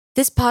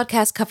This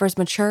podcast covers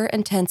mature,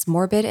 intense,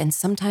 morbid, and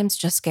sometimes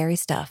just scary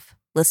stuff.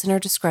 Listener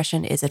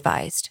discretion is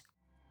advised.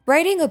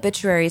 Writing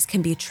obituaries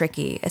can be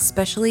tricky,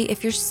 especially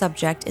if your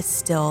subject is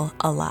still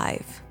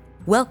alive.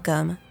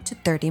 Welcome to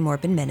 30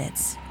 Morbid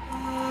Minutes.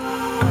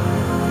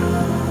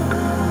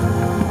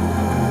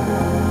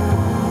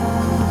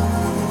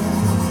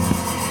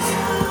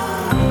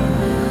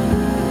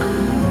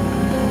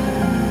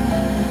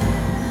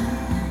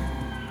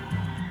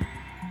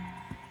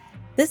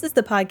 This is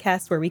the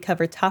podcast where we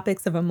cover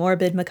topics of a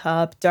morbid,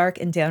 macabre, dark,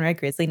 and downright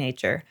grisly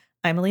nature.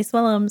 I'm Elise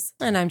Willems.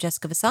 And I'm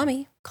Jessica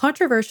Vasami.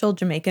 Controversial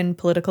Jamaican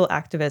political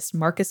activist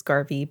Marcus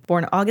Garvey,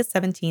 born August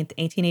 17th,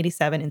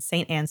 1887 in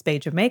St. Anne's Bay,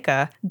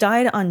 Jamaica,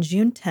 died on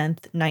June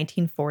 10th,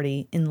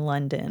 1940 in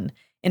London,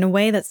 in a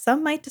way that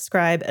some might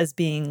describe as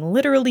being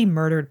literally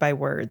murdered by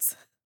words.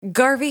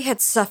 Garvey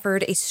had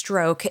suffered a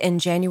stroke in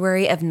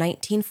January of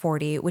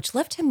 1940, which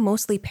left him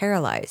mostly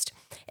paralyzed.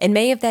 In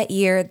May of that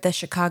year, the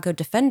Chicago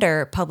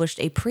Defender published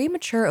a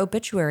premature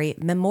obituary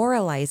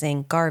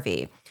memorializing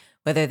Garvey.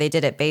 Whether they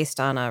did it based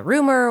on a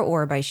rumor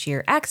or by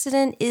sheer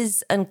accident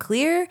is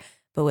unclear,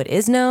 but what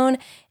is known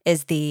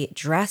is the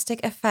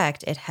drastic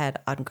effect it had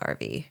on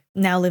Garvey.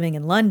 Now living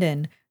in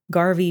London,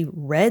 Garvey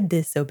read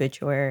this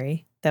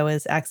obituary that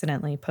was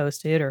accidentally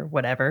posted or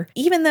whatever,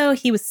 even though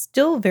he was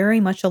still very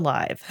much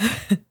alive.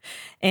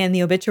 And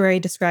the obituary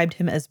described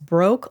him as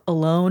broke,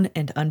 alone,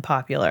 and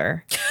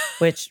unpopular,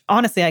 which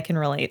honestly I can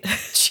relate.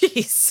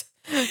 Jeez.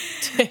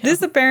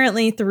 This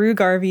apparently threw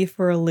Garvey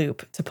for a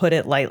loop, to put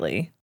it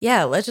lightly.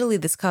 Yeah, allegedly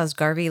this caused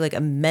Garvey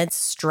immense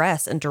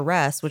stress and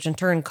duress, which in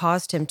turn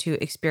caused him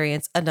to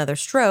experience another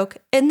stroke.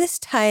 And this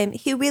time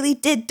he really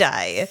did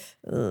die.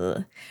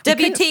 Ugh.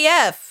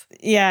 WTF?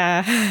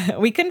 Yeah,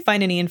 we couldn't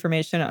find any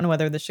information on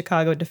whether the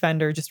Chicago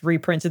Defender just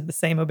reprinted the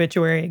same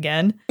obituary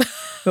again,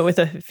 but with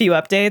a few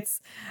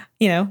updates,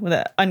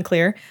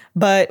 unclear.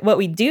 But what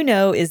we do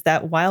know is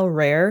that while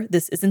rare,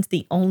 this isn't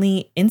the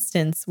only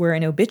instance where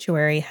an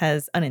obituary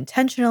has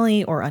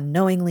unintentionally or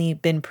unknowingly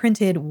been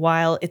printed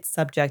while its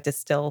subject is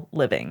still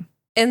living.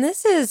 And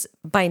this is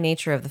by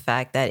nature of the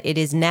fact that it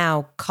is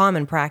now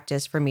common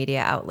practice for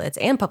media outlets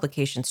and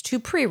publications to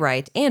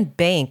pre-write and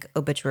bank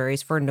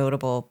obituaries for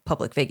notable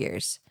public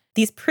figures.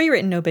 These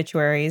pre-written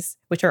obituaries,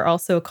 which are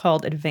also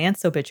called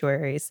advance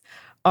obituaries,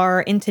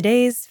 are in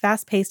today's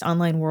fast-paced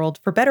online world,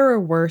 for better or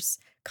worse,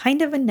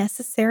 kind of a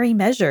necessary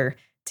measure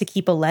to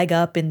keep a leg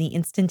up in the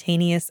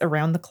instantaneous,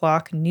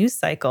 around-the-clock news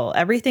cycle.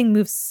 Everything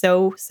moves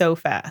so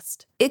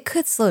fast. It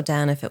could slow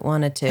down if it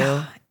wanted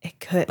to. It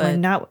could. But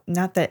not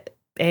that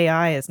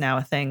AI is now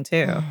a thing,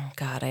 too.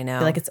 God, I know. I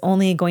feel like it's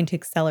only going to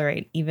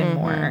accelerate even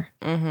more.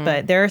 Mm-hmm.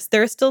 But there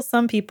are still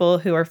some people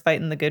who are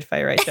fighting the good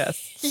fight, right,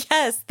 Jess?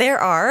 Yes, there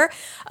are.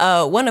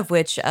 One of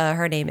which,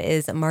 her name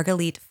is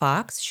Margalit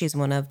Fox. She's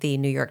one of the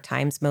New York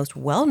Times most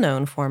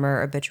well-known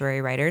former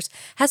obituary writers,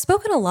 has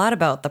spoken a lot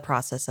about the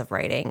process of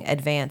writing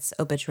advance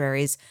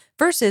obituaries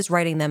versus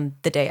writing them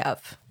the day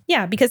of.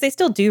 Yeah, because they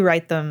still do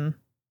write them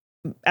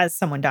as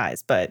someone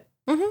dies, but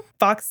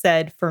Fox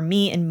said, "For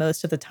me and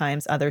most of the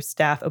Times' other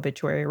staff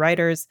obituary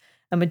writers,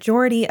 a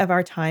majority of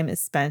our time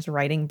is spent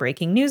writing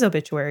breaking news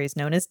obituaries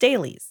known as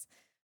dailies.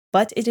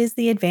 But it is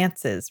the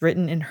advances,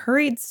 written in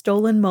hurried,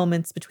 stolen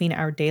moments between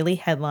our daily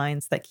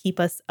headlines, that keep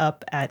us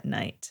up at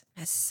night."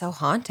 It's so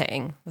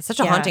haunting. It's such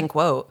a haunting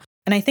quote.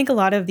 And I think a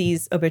lot of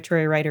these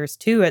obituary writers,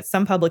 too, at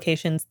some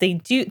publications, they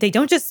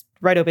don't just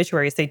write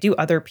obituaries, they do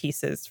other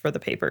pieces for the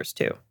papers,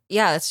 too.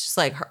 Yeah, it's just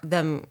like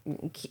them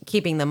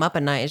keeping them up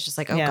at night. It's just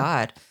like, oh, Yeah.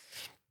 God.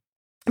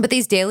 But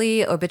these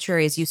daily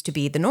obituaries used to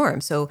be the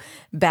norm. So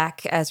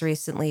back as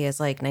recently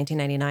as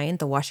 1999,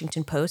 the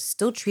Washington Post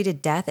still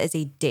treated death as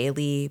a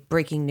daily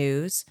breaking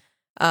news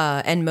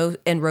and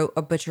wrote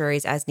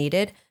obituaries as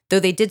needed,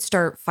 though they did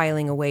start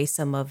filing away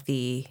some of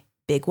the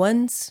big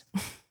ones.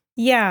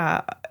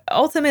 Yeah,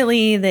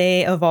 ultimately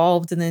they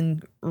evolved and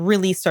then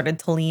really started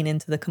to lean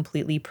into the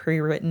completely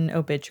pre-written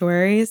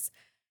obituaries.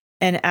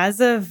 And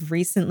as of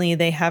recently,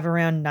 they have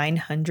around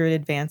 900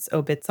 advance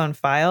obits on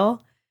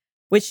file,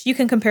 which you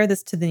can compare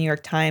this to the New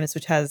York Times,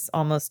 which has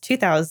almost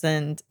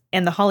 2,000,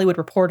 and the Hollywood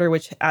Reporter,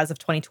 which as of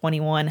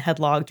 2021 had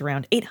logged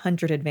around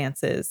 800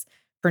 advances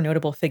for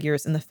notable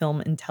figures in the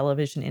film and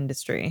television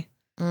industry.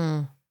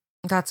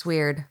 That's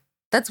weird.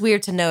 That's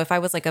weird to know. If I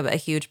was a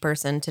huge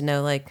person, to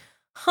know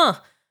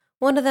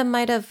one of them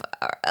might have,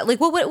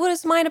 what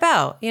is mine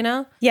about,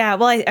 Yeah,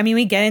 well, I mean,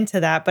 we get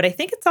into that, but I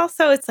think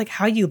it's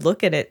how you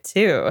look at it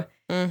too.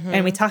 Mm-hmm.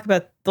 And we'll talk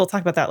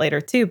about that later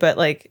too, but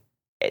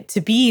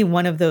to be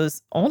one of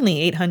those only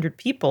 800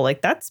 people,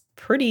 that's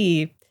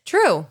pretty...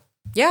 True.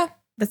 Yeah.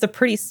 That's a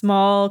pretty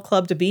small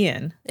club to be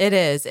in. It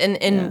is.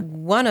 And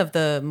one of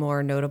the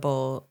more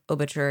notable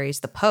obituaries,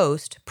 the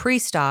Post,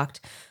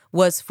 pre-stocked,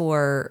 was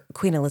for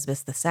Queen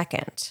Elizabeth II.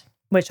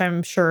 Which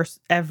I'm sure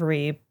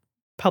every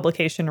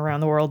publication around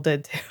the world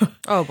did too.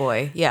 Oh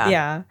boy, yeah.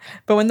 Yeah.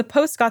 But when the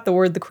Post got the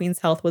word the Queen's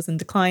health was in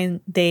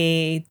decline,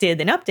 they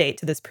did an update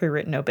to this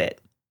pre-written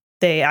obit.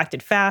 They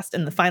acted fast,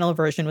 and the final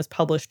version was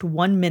published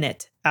 1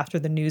 minute after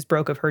the news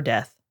broke of her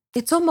death.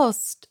 It's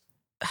almost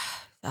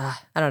I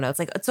don't know.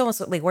 It's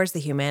almost like where's the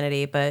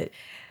humanity?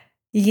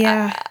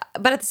 Yeah.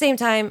 But at the same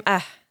time,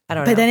 I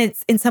don't know. But then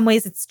it's in some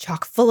ways it's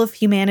chock full of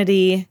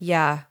humanity.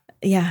 Yeah.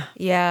 Yeah.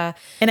 Yeah.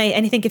 And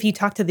I think if you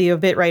talk to the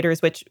obit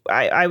writers, which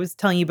I was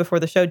telling you before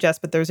the show, Jess,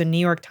 but there's a New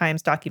York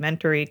Times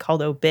documentary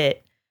called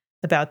Obit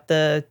about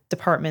the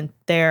department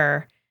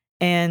there.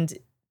 And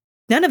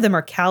none of them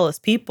are callous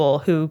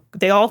people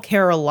they all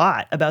care a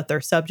lot about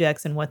their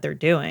subjects and what they're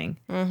doing.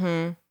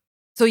 Mm-hmm.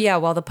 So yeah,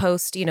 while the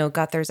Post,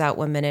 got theirs out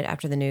 1 minute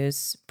after the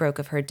news broke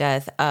of her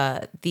death,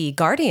 the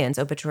Guardian's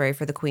obituary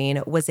for the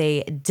Queen was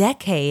a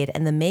decade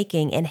in the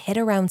making and hit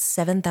around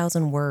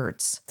 7,000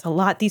 words. It's a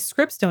lot. These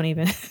scripts don't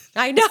even.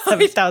 I know.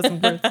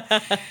 7,000 words.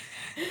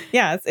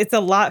 Yeah, it's a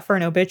lot for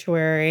an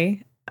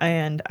obituary.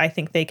 And I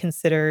think they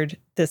considered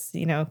this,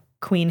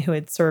 queen who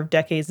had served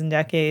decades and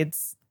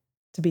decades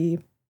to be,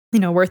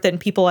 worth it. And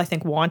people, I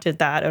think, wanted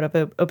that out of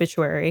an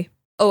obituary.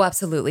 Oh,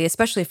 absolutely.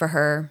 Especially for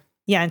her.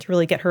 Yeah, and to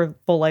really get her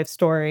full life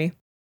story.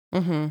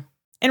 Mm-hmm.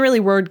 And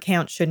really, word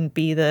count shouldn't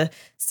be the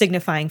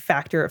signifying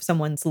factor of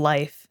someone's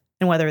life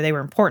and whether they were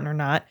important or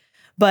not.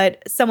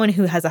 But someone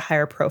who has a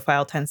higher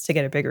profile tends to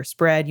get a bigger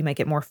spread. You might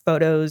get more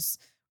photos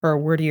or a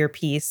wordier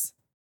piece.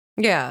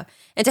 Yeah.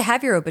 And to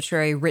have your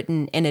obituary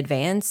written in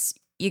advance,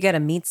 you got to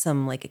meet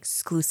some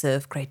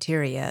exclusive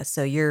criteria.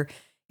 So you're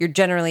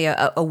generally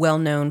a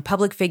well-known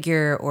public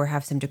figure or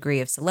have some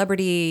degree of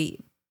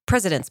celebrity.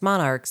 Presidents,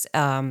 monarchs,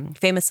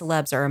 famous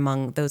celebs are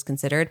among those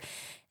considered.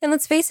 And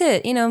let's face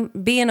it,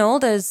 being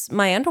old as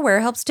my underwear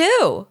helps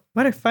too.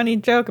 What a funny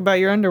joke about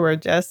your underwear,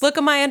 Jess. Look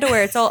at my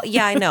underwear. It's all,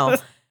 yeah, I know.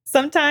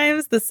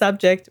 Sometimes the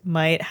subject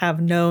might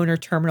have known or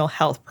terminal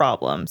health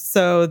problems.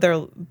 So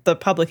the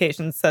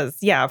publication says,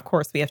 yeah, of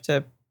course, we have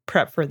to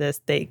prep for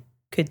this. They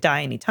could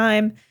die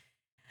anytime.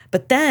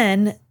 But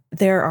then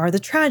there are the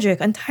tragic,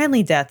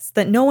 untimely deaths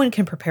that no one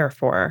can prepare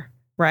for.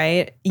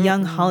 Right? Mm-hmm.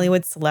 Young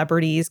Hollywood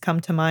celebrities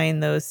come to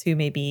mind, those who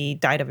maybe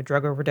died of a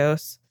drug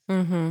overdose.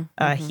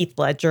 Mm-hmm. Heath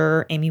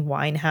Ledger, Amy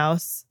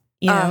Winehouse,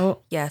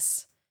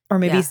 Yes. Or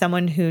maybe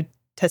someone who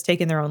has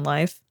taken their own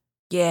life.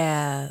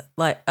 Yeah,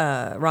 like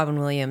Robin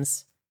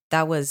Williams.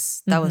 That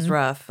was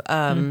rough.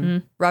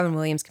 Robin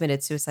Williams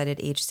committed suicide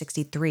at age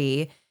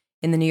 63,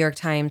 and the New York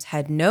Times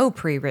had no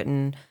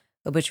pre-written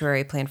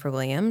obituary plan for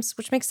Williams,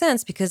 which makes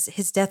sense because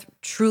his death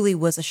truly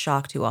was a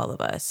shock to all of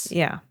us.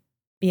 Yeah.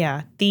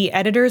 Yeah. The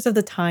editors of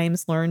the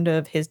Times learned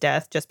of his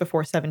death just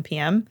before 7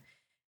 p.m.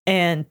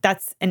 And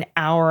that's an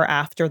hour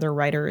after the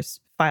writers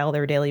file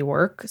their daily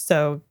work.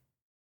 So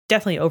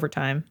definitely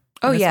overtime.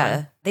 Oh, yeah.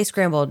 One. They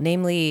scrambled,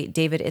 namely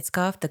David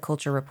Itzkoff, the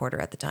culture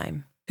reporter at the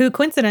time. Who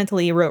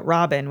coincidentally wrote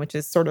Robin, which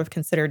is sort of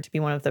considered to be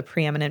one of the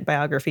preeminent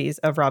biographies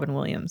of Robin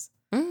Williams.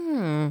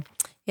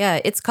 Yeah,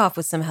 Itzkoff,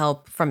 with some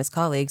help from his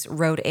colleagues,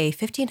 wrote a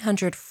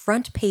 1,500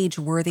 front-page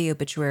worthy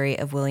obituary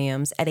of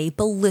Williams at a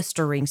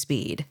blistering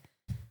speed.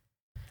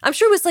 I'm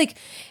sure it was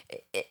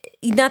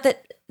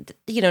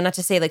not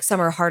to say some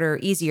are harder or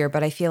easier,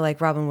 but I feel like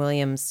Robin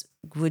Williams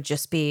would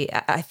just be,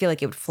 I feel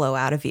like it would flow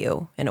out of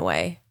you in a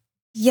way.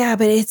 Yeah,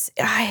 but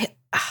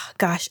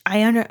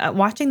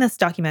watching this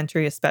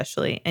documentary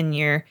especially, and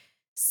you're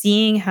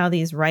seeing how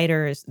these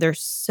writers,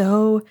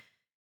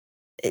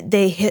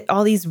 they hit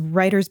all these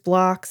writer's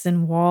blocks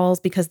and walls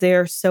because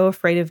they're so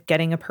afraid of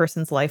getting a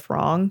person's life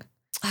wrong.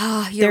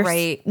 Oh, you're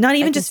right. Not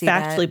even just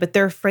factually, but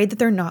they're afraid that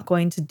they're not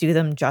going to do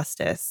them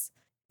justice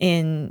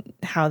in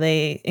how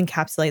they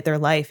encapsulate their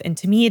life. And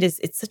to me,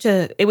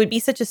 it would be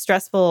such a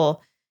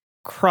stressful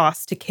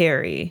cross to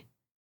carry.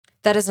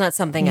 That is not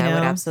something I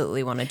would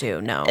absolutely want to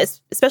do, no.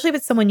 Especially if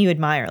it's someone you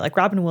admire, like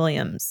Robin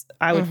Williams.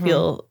 I would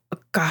feel,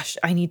 gosh,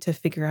 I need to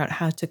figure out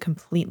how to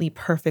completely,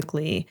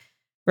 perfectly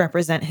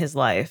represent his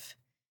life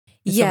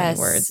in so many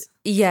words.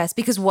 Yes,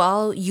 because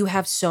while you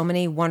have so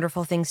many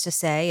wonderful things to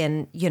say,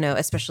 and,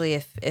 especially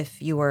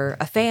if you were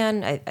a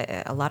fan,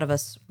 a lot of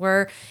us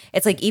were,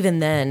 it's even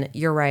then,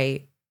 you're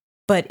right.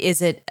 But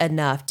is it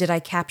enough? Did I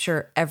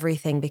capture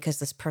everything because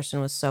this person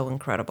was so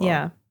incredible?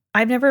 Yeah.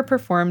 I've never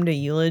performed a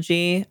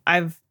eulogy.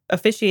 I've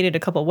officiated a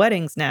couple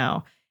weddings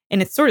now,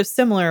 and it's sort of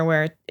similar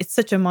where it's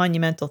such a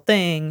monumental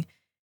thing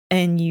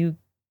and you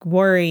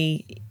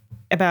worry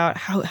about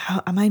how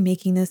am I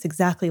making this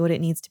exactly what it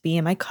needs to be?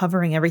 Am I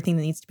covering everything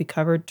that needs to be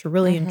covered to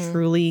really and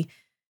truly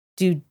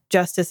do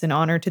justice and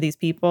honor to these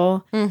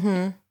people?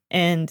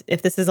 And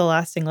if this is a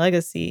lasting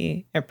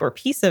legacy or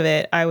piece of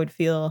it, I would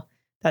feel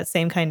that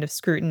same kind of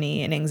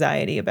scrutiny and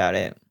anxiety about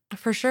it.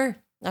 For sure.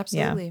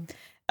 Absolutely.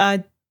 Yeah.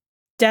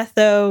 Death,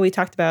 though, we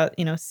talked about,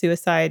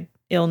 suicide,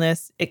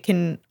 illness. It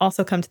can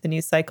also come to the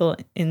news cycle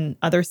in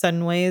other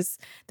sudden ways.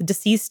 The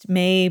deceased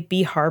may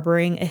be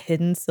harboring a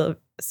hidden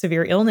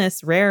severe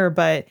illness, rare,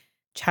 but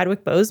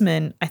Chadwick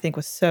Boseman, I think,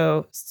 was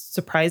so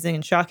surprising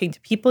and shocking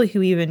to people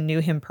who even knew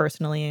him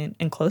personally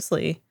and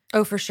closely.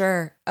 Oh, for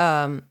sure.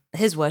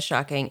 His was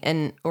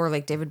shocking. Or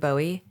David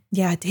Bowie.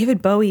 Yeah,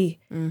 David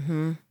Bowie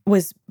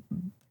was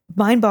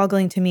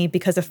mind-boggling to me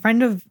because a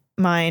friend of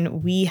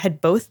mine, we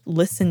had both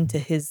listened to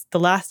the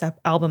last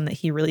album that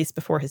he released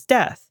before his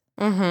death.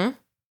 And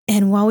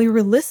while we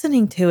were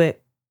listening to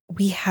it,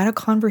 we had a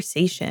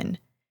conversation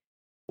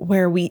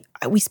where we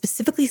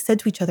specifically said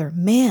to each other,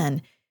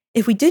 man,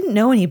 if we didn't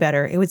know any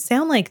better, it would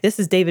sound like this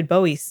is David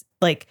Bowie's,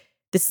 like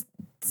this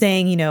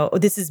saying, you know, oh,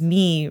 this is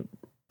me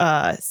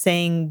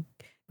saying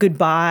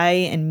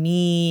goodbye and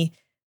me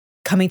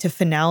coming to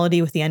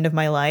finality with the end of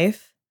my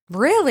life.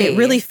 Really? It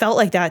really felt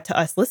like that to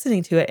us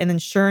listening to it. And then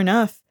sure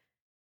enough,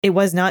 it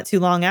was not too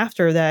long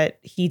after that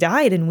he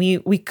died, and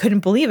we couldn't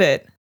believe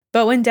it.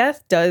 But when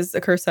death does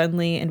occur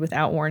suddenly and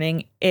without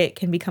warning, it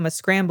can become a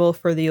scramble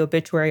for the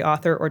obituary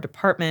author or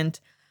department.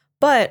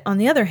 But on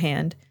the other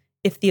hand,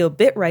 if the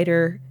obit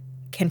writer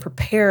can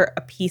prepare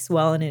a piece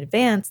well in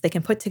advance, they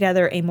can put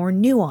together a more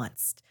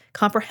nuanced,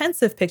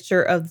 comprehensive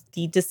picture of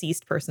the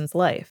deceased person's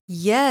life.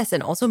 Yes,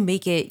 and also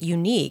make it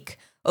unique.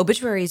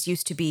 Obituaries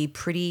used to be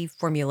pretty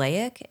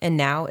formulaic, and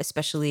now,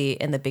 especially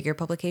in the bigger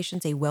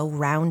publications, a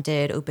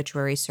well-rounded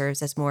obituary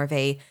serves as more of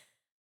a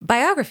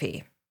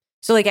biography.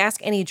 So, like, ask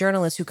any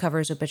journalist who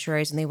covers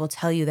obituaries, and they will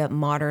tell you that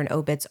modern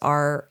obits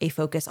are a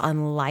focus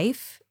on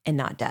life and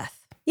not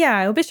death.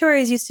 Yeah,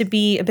 obituaries used to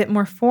be a bit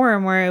more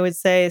form, where it would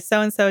say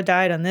so-and-so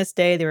died on this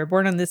day, they were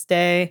born on this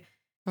day,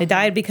 they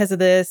died because of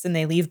this, and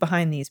they leave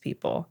behind these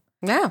people.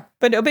 Yeah.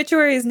 But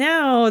obituaries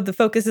now, the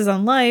focus is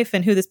on life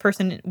and who this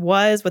person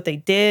was, what they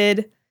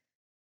did,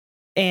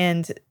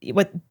 and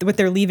what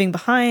they're leaving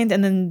behind.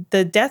 And then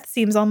the death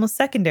seems almost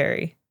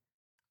secondary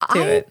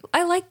to it.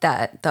 I like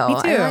that, though. Me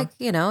too. I like,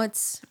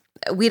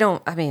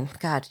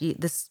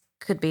 this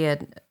could be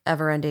an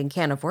ever-ending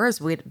can of worms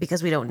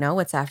because we don't know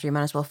what's after. You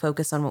might as well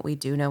focus on what we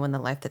do know in the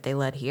life that they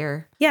led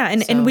here. Yeah,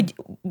 and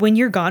when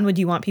you're gone, would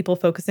you want people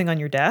focusing on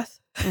your death?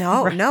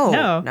 No, Right.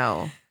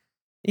 no.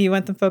 You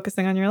want them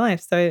focusing on your life.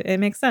 So it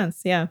makes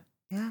sense. Yeah.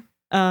 Yeah.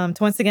 To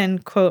once again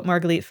quote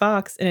Marguerite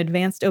Fox, an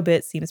advanced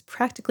obit seems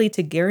practically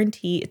to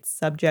guarantee its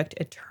subject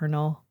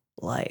eternal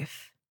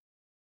life.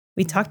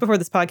 We talked before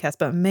this podcast,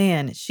 but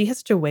man, she has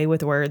such a way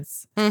with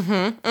words.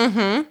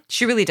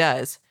 She really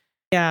does.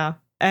 Yeah.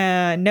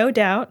 No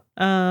doubt.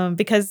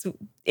 Because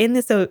in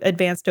this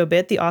advanced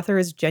obit, the author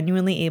is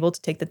genuinely able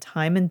to take the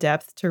time and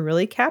depth to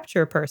really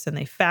capture a person.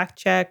 They fact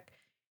check,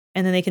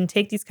 and then they can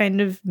take these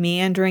kind of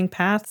meandering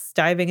paths,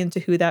 diving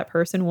into who that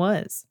person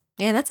was.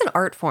 Yeah, that's an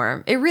art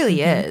form. It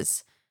really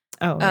is.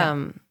 Oh,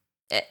 yeah.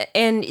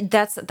 And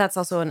that's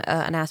also an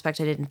aspect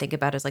I didn't think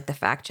about, is like the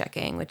fact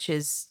checking, which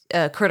is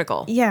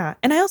critical. Yeah.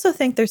 And I also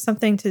think there's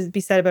something to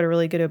be said about a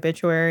really good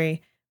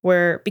obituary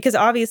because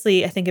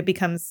obviously I think it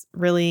becomes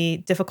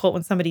really difficult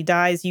when somebody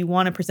dies. You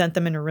want to present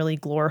them in a really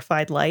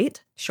glorified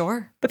light.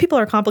 Sure. But people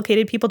are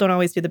complicated. People don't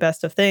always do the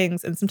best of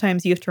things. And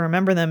sometimes you have to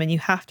remember them, and you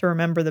have to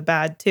remember the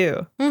bad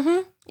too.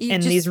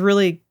 These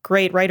really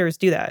great writers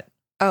do that.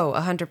 Oh,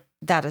 100.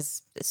 That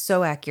is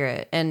so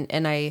accurate.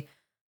 And I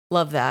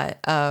love that.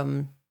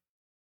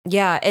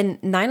 Yeah.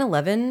 And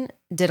 9/11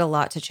 did a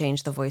lot to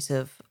change the voice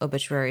of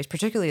obituaries,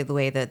 particularly the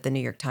way that the New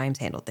York Times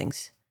handled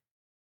things.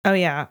 Oh,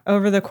 yeah.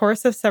 Over the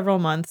course of several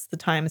months, the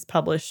Times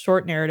published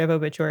short narrative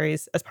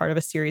obituaries as part of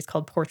a series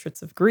called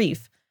Portraits of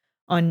Grief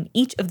on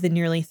each of the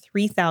nearly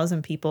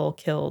 3,000 people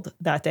killed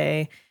that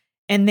day.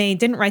 And they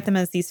didn't write them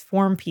as these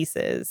form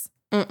pieces.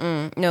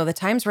 No, the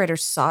Times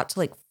writers sought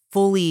to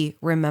fully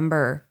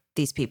remember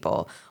these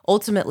people.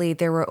 Ultimately,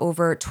 there were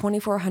over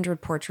 2,400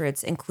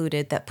 portraits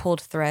included that pulled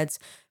threads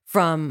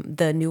from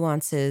the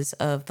nuances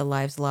of the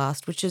lives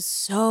lost, which is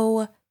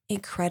so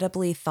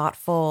incredibly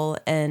thoughtful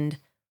and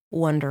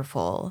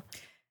wonderful.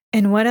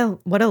 And what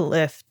a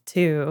lift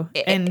too.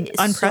 And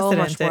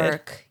unprecedented. So much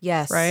work.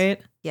 Yes. Right?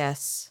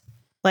 Yes.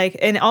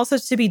 And also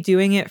to be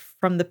doing it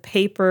from the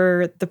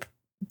paper,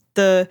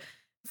 the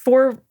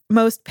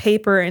foremost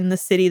paper in the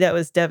city that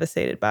was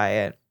devastated by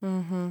it.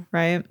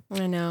 Right?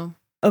 I know.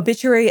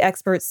 Obituary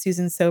expert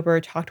Susan Sober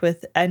talked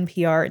with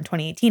NPR in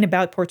 2018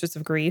 about Portraits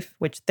of Grief,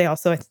 which they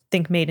also, I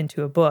think, made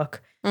into a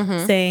book,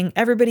 saying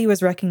everybody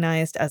was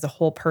recognized as a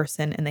whole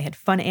person, and they had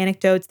fun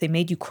anecdotes. They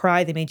made you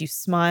cry. They made you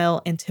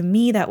smile. And to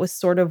me, that was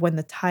sort of when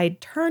the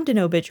tide turned in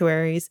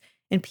obituaries,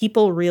 and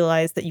people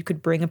realized that you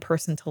could bring a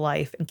person to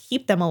life and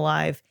keep them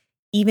alive.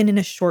 Even in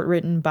a short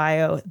written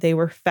bio, they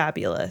were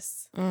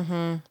fabulous.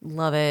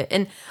 Love it.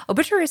 And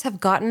obituaries have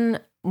gotten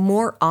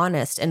more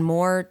honest and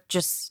more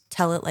just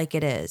tell it like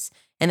it is.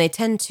 And they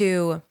tend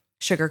to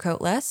sugarcoat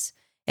less,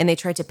 and they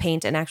try to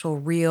paint an actual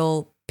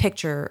real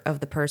picture of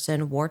the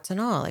person, warts and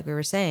all, like we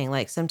were saying.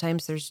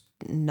 Sometimes there's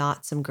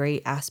not some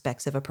great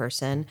aspects of a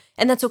person,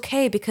 and that's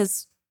okay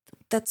because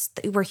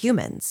we're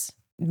humans.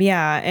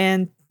 Yeah,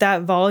 and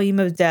that volume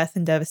of death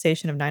and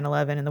devastation of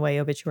 9/11 and the way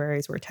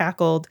obituaries were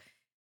tackled,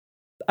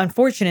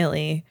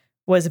 unfortunately,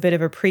 was a bit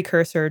of a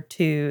precursor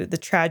to the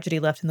tragedy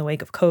left in the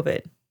wake of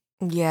COVID.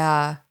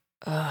 Yeah.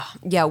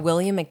 Yeah,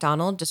 William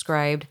McDonald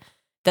described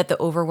that the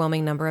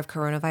overwhelming number of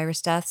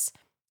coronavirus deaths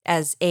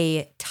as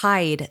a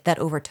tide that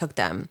overtook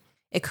them.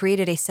 It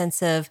created a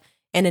sense of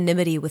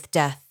anonymity with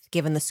death,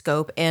 given the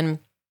scope. And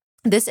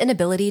this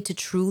inability to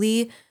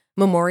truly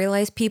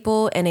memorialize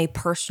people in a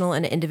personal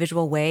and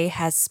individual way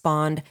has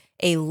spawned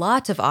a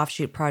lot of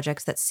offshoot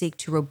projects that seek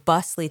to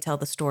robustly tell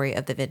the story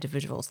of the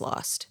individuals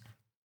lost.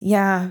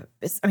 Yeah.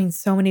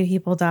 So many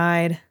people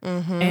died.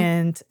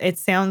 And it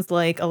sounds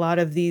like a lot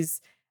of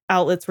these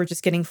outlets were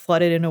just getting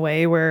flooded in a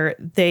way where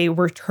they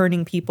were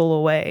turning people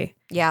away.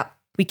 Yeah.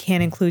 We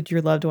can't include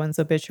your loved one's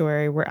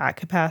obituary. We're at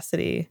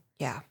capacity.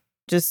 Yeah.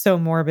 Just so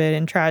morbid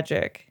and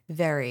tragic.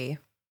 Very.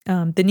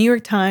 The New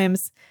York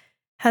Times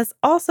has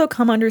also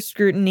come under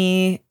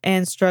scrutiny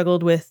and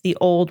struggled with the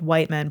old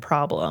white men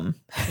problem.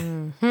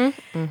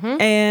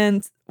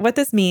 And what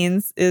this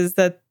means is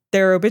that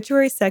their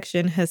obituary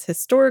section has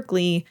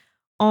historically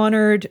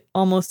honored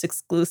almost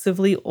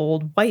exclusively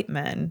old white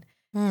men.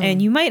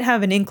 And you might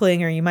have an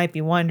inkling or you might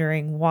be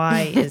wondering,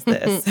 why is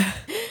this?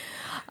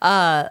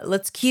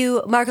 Let's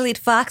cue Marguerite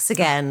Fox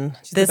again.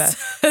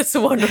 This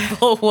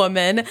wonderful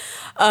woman.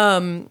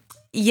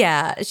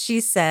 Yeah, she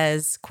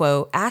says,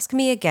 quote, "Ask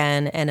me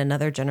again in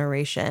another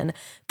generation.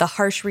 The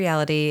harsh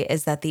reality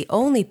is that the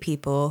only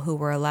people who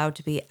were allowed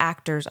to be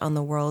actors on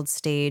the world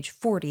stage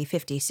 40,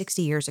 50,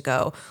 60 years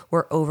ago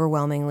were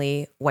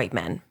overwhelmingly white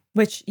men."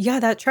 Which, yeah,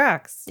 that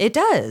tracks. It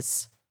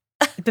does.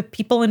 The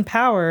people in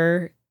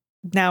power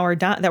now are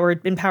that were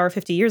in power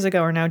 50 years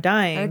ago are now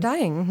dying. Are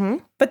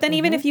dying. But then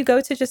even if you go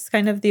to just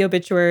kind of the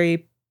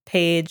obituary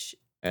page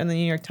in the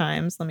New York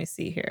Times, let me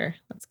see here.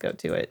 Let's go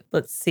to it.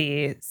 Let's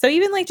see. So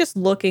even like just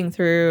looking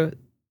through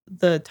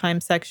the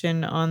Time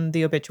section on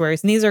the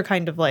obituaries, and these are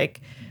kind of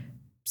like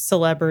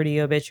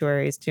celebrity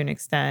obituaries to an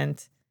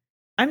extent.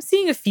 I'm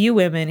seeing a few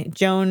women.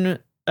 Joan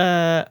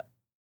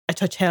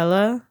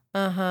Atochela.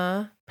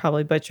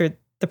 Probably butchered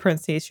the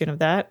pronunciation of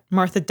that.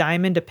 Martha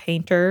Diamond, a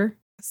painter.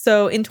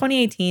 So in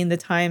 2018, the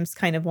Times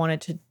kind of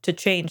wanted to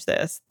change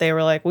this. They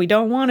were like, we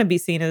don't want to be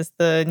seen as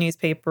the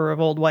newspaper of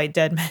old white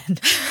dead men.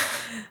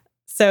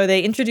 So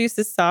they introduced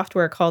this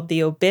software called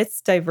the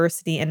Obits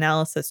Diversity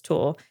Analysis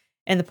Tool.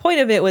 And the point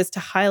of it was to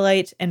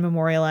highlight and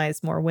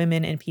memorialize more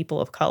women and people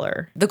of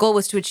color. The goal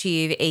was to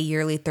achieve a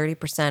yearly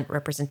 30%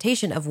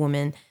 representation of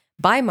women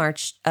by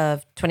March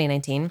of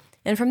 2019.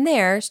 And from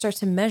there, start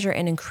to measure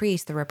and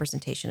increase the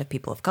representation of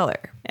people of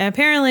color. And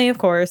apparently, of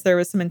course, there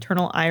was some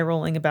internal eye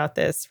rolling about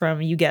this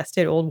from, you guessed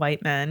it, old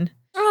white men.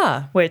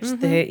 Which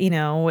they,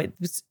 it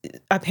was,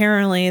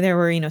 apparently there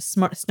were,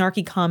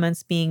 snarky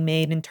comments being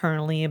made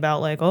internally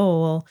about like,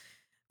 oh, well,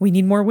 we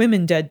need more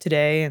women dead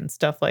today and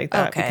stuff like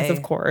that. Okay. Because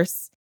of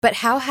course. But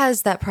how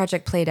has that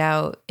project played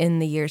out in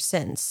the years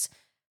since?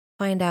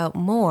 Find out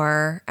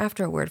more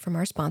after a word from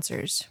our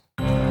sponsors.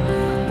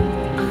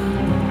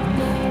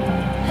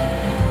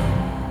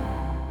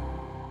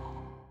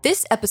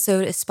 This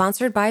episode is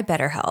sponsored by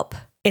BetterHelp.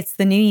 It's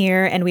the new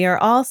year, and we are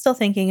all still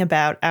thinking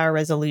about our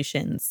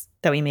resolutions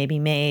that we maybe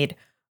made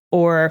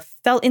or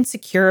felt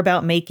insecure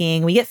about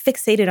making. We get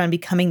fixated on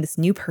becoming this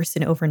new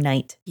person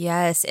overnight.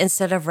 Yes,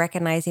 instead of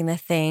recognizing the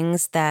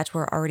things that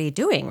we're already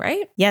doing,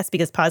 right? Yes,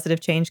 because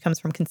positive change comes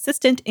from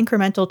consistent,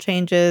 incremental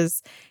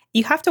changes.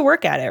 You have to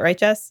work at it, right,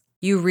 Jess?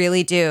 You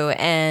really do.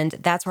 And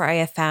that's where I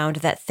have found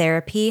that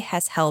therapy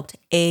has helped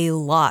a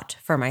lot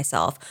for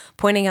myself,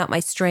 pointing out my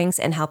strengths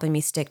and helping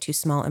me stick to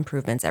small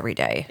improvements every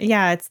day.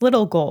 Yeah, it's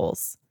little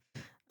goals.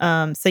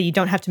 So you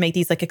don't have to make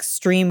these like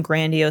extreme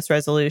grandiose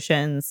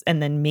resolutions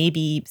and then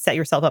maybe set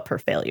yourself up for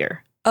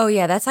failure. Oh,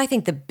 yeah. That's, I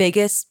think, the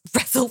biggest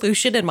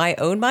resolution in my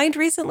own mind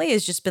recently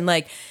has just been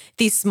like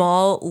these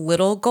small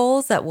little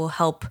goals that will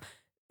help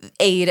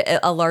aid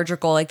a larger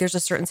goal. Like there's a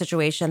certain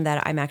situation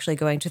that I'm actually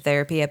going to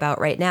therapy about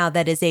right now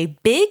that is a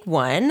big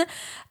one,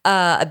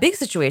 a big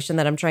situation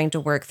that I'm trying to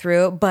work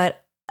through,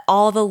 but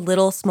all the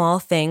little small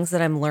things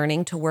that I'm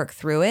learning to work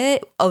through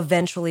it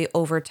eventually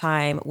over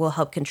time will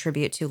help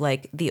contribute to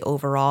like the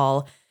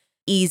overall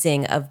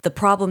easing of the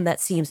problem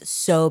that seems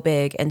so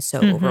big and so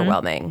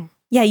overwhelming.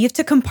 Yeah, you have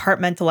to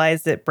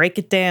compartmentalize it, break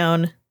it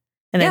down,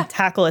 and then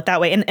tackle it that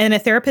way. And a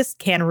therapist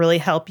can really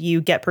help you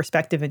get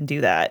perspective and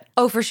do that.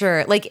 Oh, for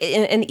sure. Like,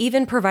 and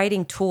even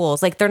providing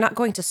tools, like they're not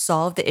going to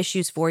solve the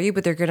issues for you,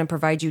 but they're going to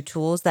provide you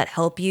tools that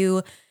help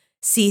you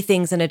see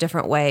things in a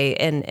different way.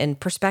 And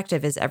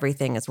perspective is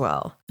everything as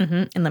well.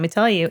 And let me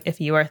tell you,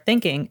 if you are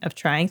thinking of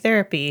trying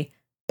therapy,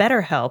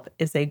 BetterHelp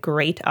is a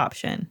great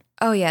option.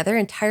 Oh, yeah. They're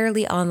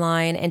entirely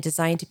online and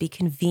designed to be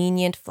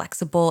convenient,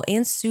 flexible,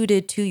 and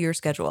suited to your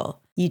schedule.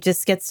 You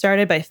just get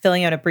started by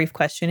filling out a brief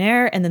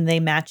questionnaire, and then they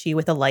match you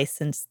with a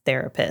licensed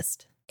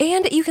therapist.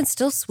 And you can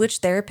still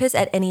switch therapists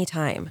at any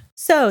time.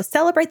 So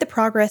celebrate the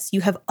progress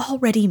you have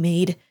already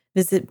made.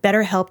 Visit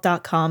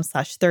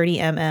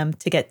betterhelp.com/30mm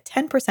to get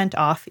 10%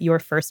 off your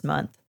first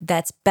month.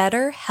 That's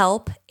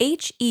BetterHelp,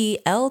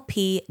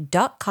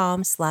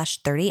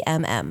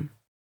 HELP.com/30mm.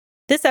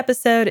 This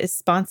episode is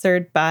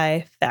sponsored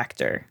by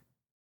Factor.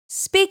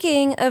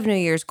 Speaking of New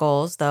Year's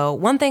goals, though,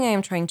 one thing I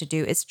am trying to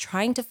do is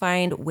trying to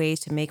find ways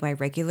to make my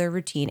regular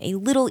routine a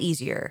little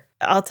easier.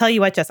 I'll tell you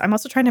what, Jess, I'm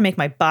also trying to make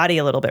my body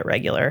a little bit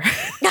regular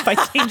by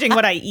changing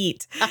what I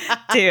eat,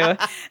 too.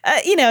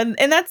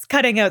 And that's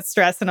cutting out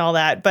stress and all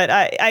that. But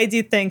I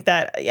do think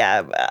that,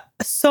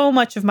 so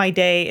much of my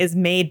day is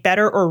made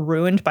better or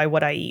ruined by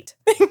what I eat.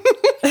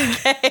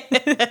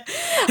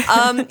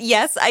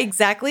 Yes,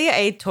 exactly.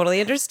 I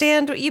totally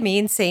understand what you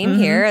mean. Same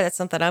here. That's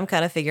something I'm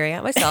kind of figuring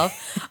out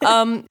myself.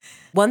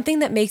 One thing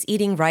that makes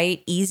eating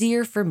right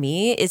easier for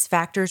me is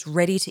Factor's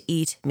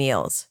ready-to-eat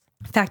meals.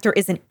 Factor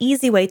is an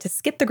easy way to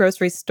skip the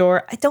grocery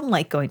store. I don't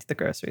like going to the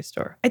grocery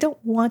store. I don't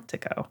want to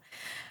go.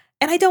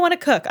 And I don't want to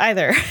cook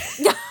either.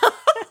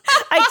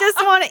 I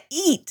just want to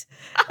eat.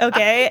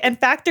 Okay. And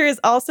Factor is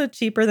also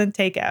cheaper than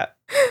takeout.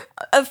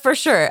 For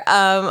sure.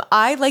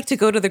 I like to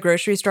go to the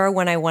grocery store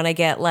when I want to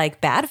get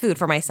like bad food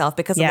for myself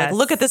because I'm like,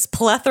 look at this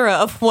plethora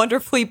of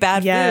wonderfully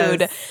bad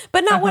food,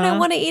 but not when I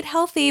want to eat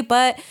healthy.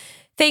 But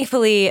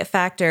thankfully,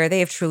 Factor, they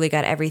have truly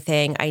got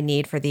everything I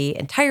need for the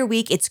entire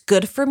week. It's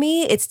good for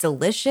me. It's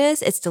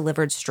delicious. It's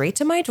delivered straight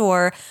to my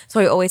door. So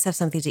I always have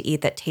something to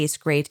eat that tastes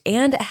great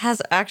and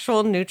has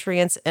actual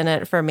nutrients in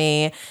it for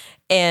me.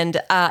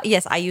 And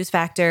yes, I use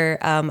Factor.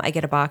 I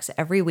get a box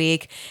every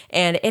week,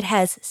 and it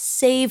has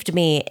saved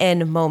me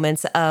in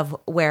moments of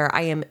where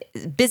I am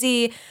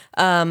busy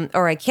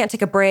or I can't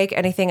take a break,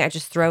 anything. I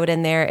just throw it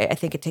in there. I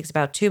think it takes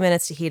about 2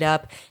 minutes to heat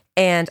up.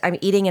 And I'm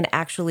eating an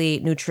actually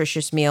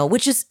nutritious meal,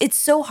 which is, it's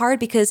so hard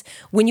because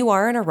when you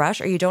are in a rush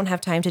or you don't have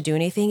time to do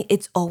anything,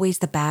 it's always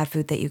the bad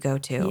food that you go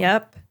to.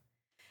 Yep.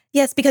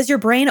 Yes, because your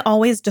brain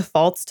always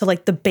defaults to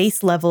like the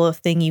base level of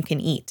thing you can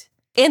eat.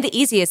 And the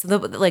easiest,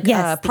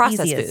 the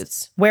processed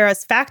foods.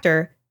 Whereas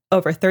Factor,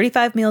 over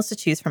 35 meals to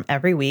choose from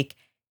every week.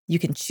 You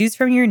can choose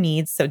from your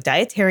needs. So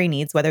dietary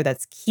needs, whether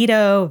that's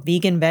keto,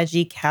 vegan,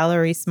 veggie,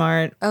 calorie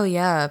smart. Oh,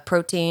 yeah.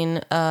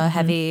 Protein,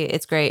 heavy.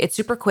 It's great. It's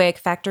super quick.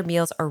 Factor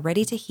meals are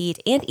ready to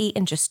heat and eat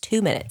in just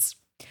 2 minutes.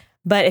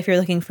 But if you're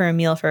looking for a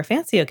meal for a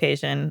fancy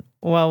occasion,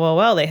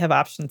 well, they have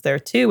options there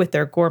too with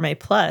their Gourmet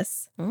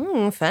Plus.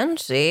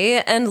 Fancy.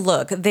 And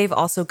look, they've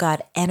also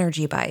got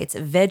energy bites,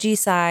 veggie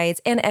sides,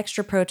 and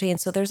extra protein.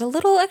 So there's a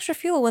little extra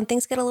fuel when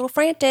things get a little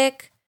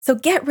frantic. So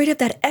get rid of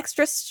that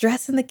extra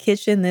stress in the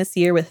kitchen this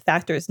year with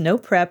Factor's no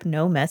prep,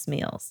 no mess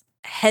meals.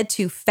 Head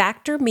to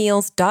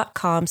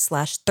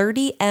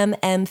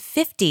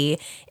factormeals.com/30mm50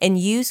 and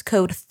use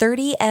code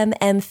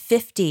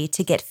 30mm50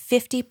 to get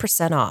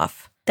 50%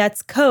 off.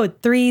 That's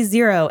code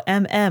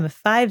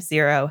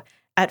 30mm50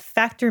 at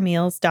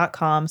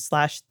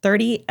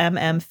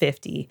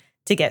factormeals.com/30mm50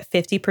 to get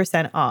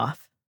 50%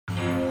 off.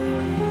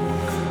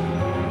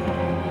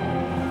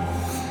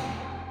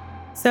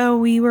 So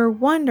we were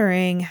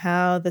wondering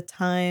how the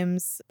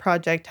Times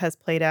project has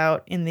played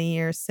out in the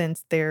years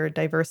since their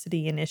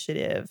diversity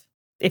initiative.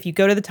 If you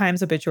go to the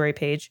Times obituary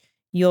page,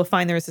 you'll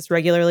find there's this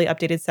regularly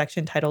updated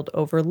section titled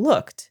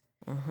Overlooked,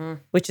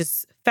 which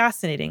is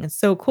fascinating and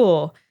so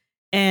cool.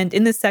 And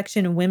in this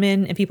section,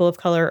 women and people of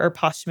color are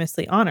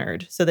posthumously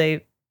honored. So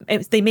they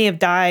may have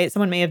died,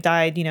 someone may have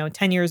died,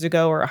 10 years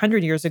ago or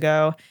 100 years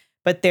ago,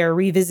 but they're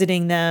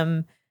revisiting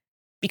them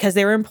because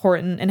they were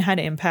important and had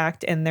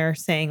impact. And they're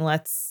saying,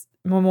 let's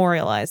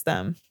memorialize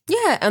them.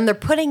 Yeah, and they're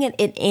putting it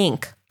in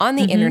ink on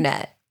the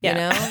internet.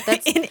 Yeah.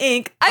 That's in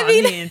ink on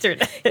the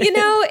internet. And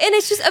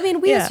it's just,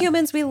 we as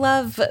humans, we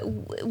love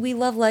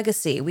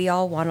legacy. We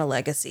all want a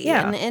legacy.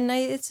 Yeah. And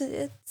it's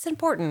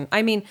important.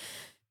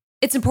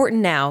 It's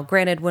important now.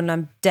 Granted, when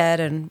I'm dead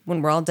and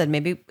when we're all dead,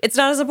 maybe it's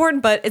not as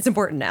important, but it's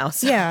important now.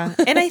 So. Yeah.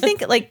 And I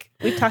think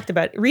we've talked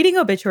about reading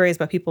obituaries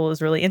about people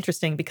is really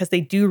interesting because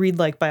they do read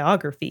like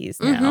biographies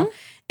now.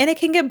 And it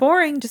can get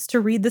boring just to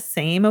read the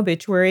same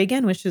obituary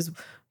again, which is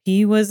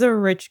he was a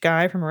rich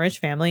guy from a rich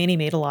family and he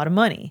made a lot of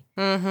money.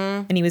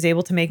 And he was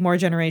able to make more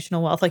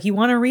generational wealth. Like you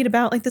want to read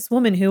about like this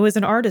woman who was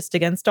an artist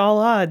against all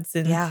odds.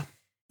 And,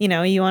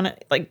 you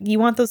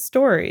want those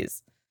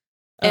stories.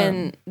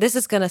 And this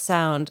is going to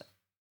sound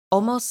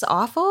almost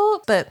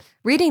awful, but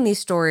reading these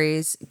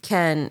stories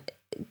can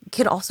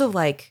also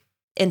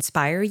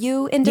inspire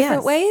you in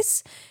different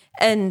ways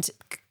and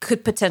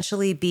could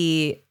potentially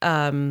be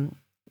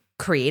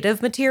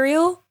creative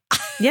material.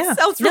 Yeah.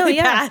 Sounds really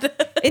bad.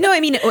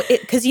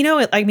 Because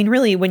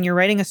really when you're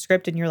writing a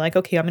script and you're like,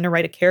 okay, I'm going to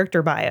write a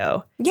character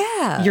bio.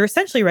 Yeah. You're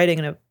essentially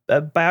writing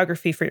a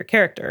biography for your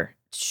character.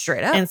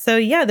 Straight up. And so,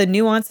 the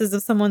nuances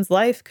of someone's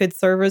life could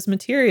serve as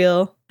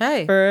material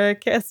for a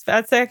cast.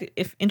 That's an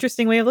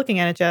interesting way of looking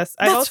at it, Jess.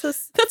 That's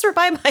where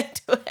my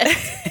mind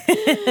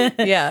went.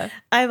 Yeah.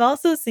 I've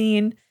also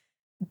seen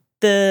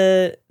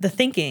the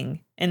thinking,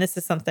 and this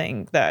is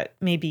something that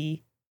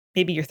maybe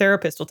your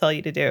therapist will tell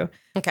you to do.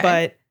 Okay.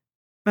 But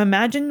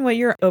imagine what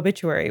your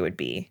obituary would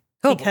be.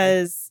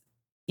 Because,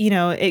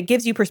 it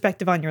gives you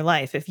perspective on your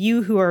life. If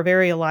you who are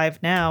very alive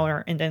now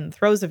or in the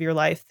throes of your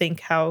life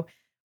think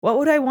what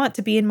would I want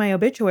to be in my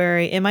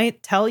obituary? It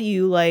might tell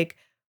you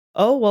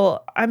oh,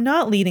 well, I'm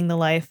not leading the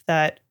life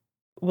that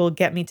will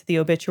get me to the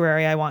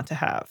obituary I want to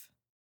have.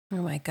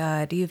 Oh my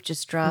God. You've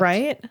just dropped.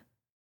 Right?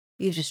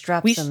 You've just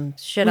dropped some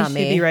shit on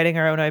me. We should be writing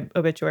our own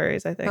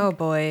obituaries, I think. Oh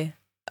boy.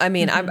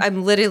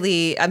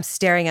 I'm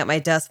staring at my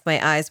desk with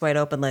my eyes wide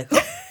open like,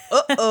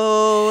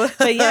 uh-oh.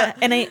 But yeah,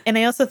 and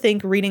I also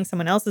think reading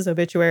someone else's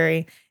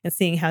obituary and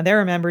seeing how they're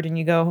remembered and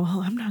you go,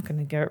 well, I'm not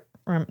going to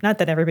not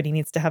that everybody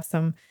needs to have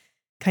some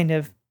kind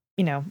of,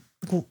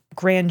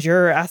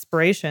 grandeur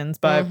aspirations,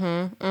 but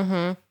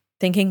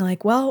thinking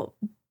well,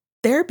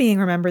 they're being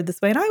remembered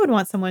this way and I would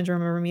want someone to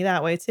remember me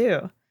that way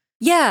too.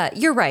 Yeah,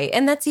 you're right.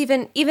 And that's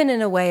even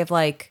in a way of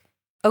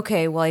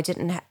okay, well,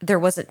 there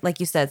wasn't, like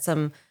you said,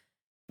 some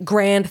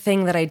grand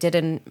thing that I did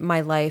in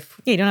my life.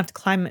 Yeah, you don't have to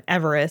climb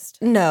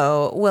Everest.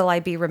 No. Will I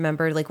be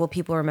remembered? Like, will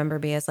people remember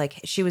me as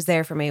like, she was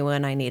there for me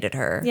when I needed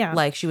her? Yeah.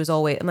 Like, she was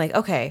always, I'm like,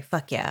 okay,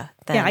 fuck yeah.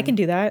 Then. Yeah, I can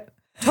do that.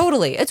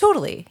 Totally.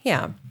 Totally.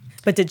 Yeah.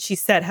 But did she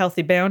set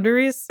healthy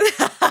boundaries?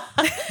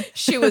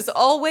 She was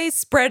always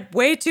spread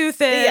way too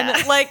thin.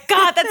 Yeah. Like,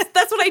 God,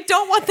 that's what I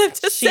don't want them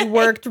to say. She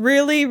worked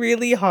really,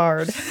 really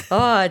hard.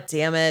 Oh,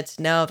 damn it.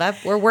 No,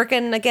 we're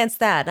working against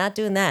that. Not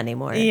doing that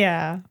anymore.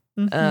 Yeah.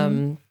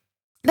 Mm-hmm.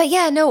 But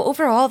yeah, no,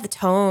 overall, the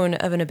tone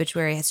of an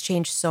obituary has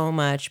changed so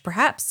much.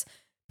 Perhaps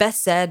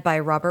best said by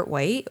Robert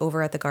White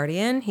over at The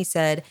Guardian. He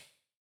said,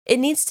 it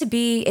needs to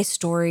be a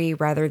story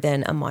rather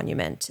than a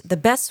monument. The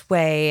best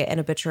way an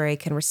obituary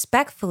can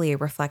respectfully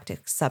reflect a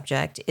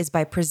subject is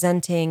by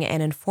presenting an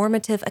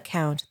informative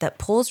account that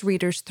pulls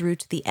readers through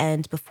to the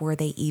end before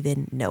they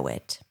even know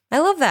it. I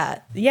love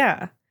that.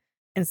 Yeah.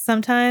 And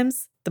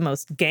sometimes the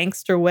most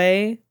gangster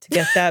way to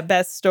get that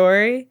best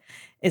story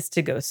is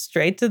to go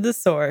straight to the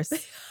source.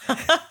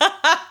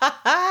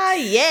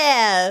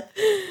 Yeah.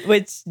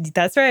 Which,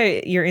 that's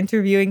right. You're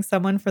interviewing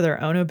someone for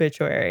their own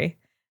obituary,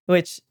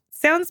 which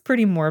sounds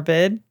pretty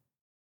morbid.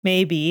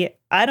 Maybe.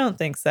 I don't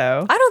think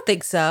so. I don't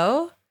think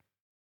so.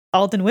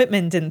 Alden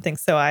Whitman didn't think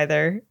so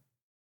either.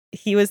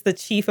 He was the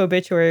chief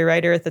obituary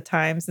writer at the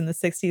Times in the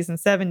 60s and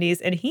 70s,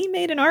 and he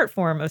made an art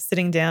form of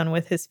sitting down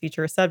with his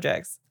future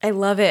subjects. I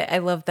love it. I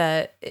love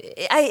that.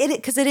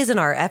 Because it is an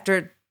art.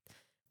 After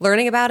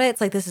learning about it,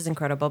 it's like, this is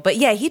incredible. But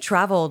yeah, he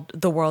traveled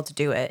the world to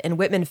do it. And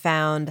Whitman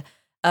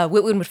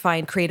would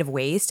find creative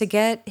ways to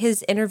get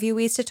his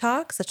interviewees to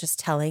talk, such as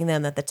telling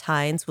them that the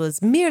Times was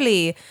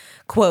merely,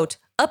 quote,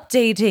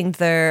 updating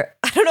their,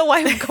 I don't know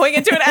why I'm going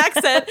into an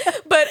accent,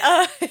 but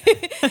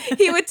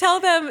he would tell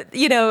them,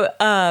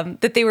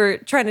 that they were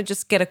trying to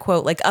just get a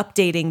quote, like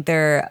updating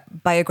their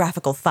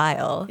biographical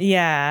file.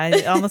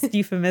 Yeah, almost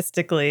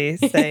euphemistically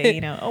say,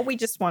 we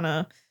just want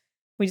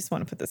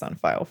to put this on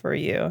file for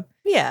you.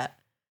 Yeah.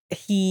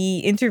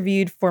 He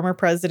interviewed former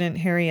President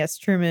Harry S.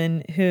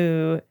 Truman,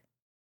 who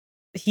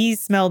he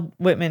smelled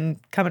Whitman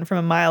coming from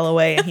a mile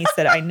away, and he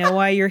said, I know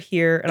why you're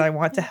here, and I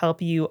want to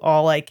help you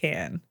all I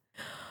can.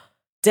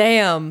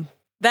 Damn.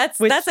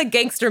 That's a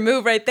gangster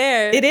move right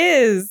there. It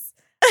is.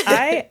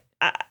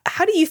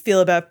 How do you feel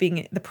about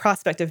the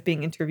prospect of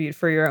being interviewed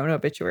for your own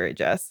obituary,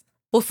 Jess?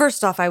 Well,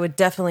 first off, I would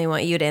definitely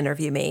want you to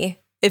interview me.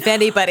 If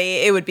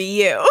anybody, it would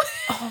be you.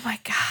 Oh my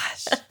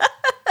gosh.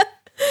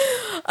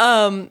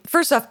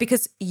 First off,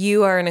 because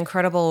you are an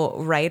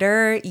incredible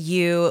writer,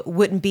 you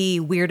wouldn't be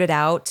weirded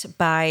out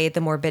by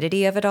the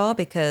morbidity of it all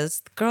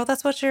because, girl,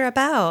 that's what you're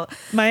about.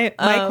 My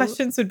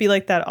questions would be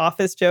like that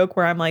Office joke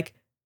where I'm like,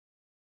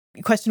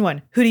 question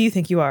 1, who do you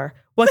think you are?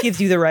 What gives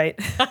you the right?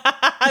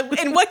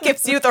 And what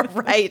gives you the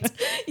right?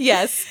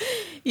 Yes.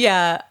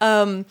 Yeah.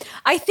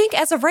 I think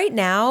as of right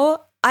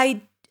now,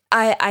 I'd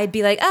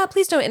be like,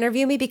 please don't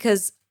interview me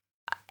because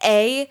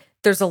A,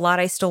 there's a lot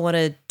I still want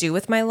to do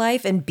with my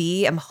life, and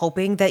B, I'm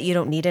hoping that you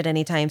don't need it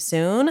anytime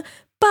soon.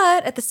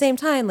 But at the same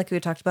time, like we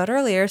talked about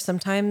earlier,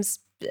 sometimes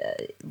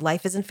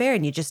life isn't fair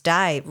and you just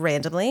die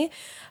randomly.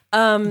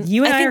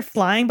 You and I are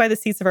flying by the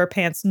seats of our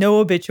pants. No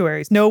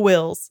obituaries, no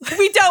wills.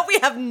 We don't. We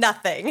have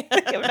nothing.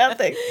 We have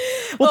nothing.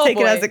 We'll take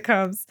it as it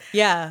comes.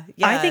 Yeah.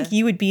 I think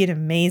you would be an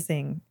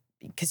amazing,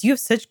 because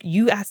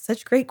you ask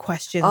such great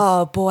questions.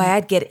 Oh boy,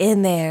 I'd get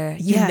in there.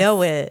 You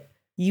know it.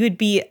 You would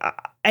be.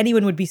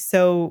 Anyone would be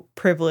so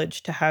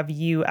privileged to have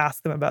you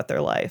ask them about their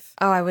life.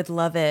 Oh, I would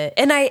love it.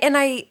 And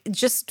I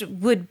just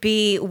would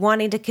be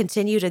wanting to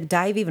continue to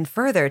dive even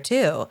further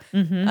too.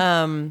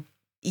 Mm-hmm.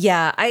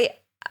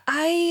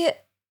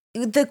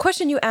 The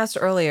question you asked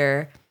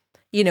earlier,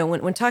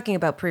 when talking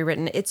about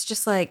pre-written, it's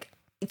just like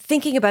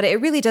thinking about it,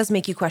 it really does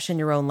make you question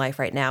your own life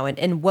right now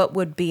and what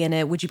would be in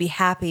it. Would you be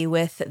happy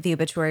with the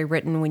obituary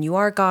written when you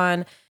are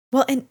gone?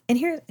 Well, and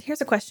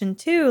here's a question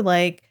too,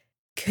 like,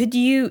 do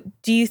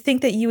you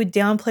think that you would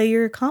downplay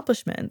your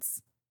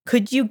accomplishments?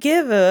 Could you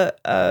give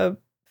a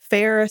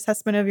fair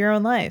assessment of your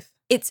own life?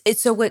 It's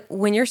so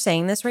when you're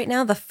saying this right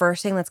now, the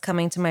first thing that's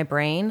coming to my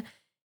brain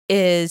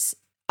is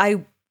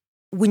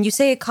when you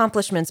say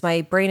accomplishments,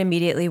 my brain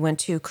immediately went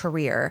to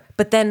career.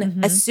 But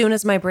then as soon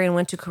as my brain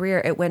went to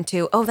career, it went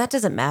to, that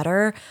doesn't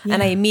matter. Yeah.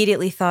 And I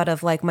immediately thought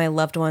of like my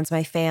loved ones,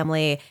 my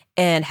family,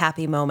 and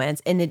happy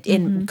moments.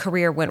 And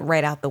career went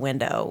right out the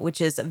window, which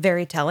is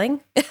very telling.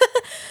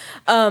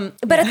 But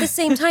at the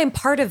same time,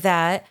 part of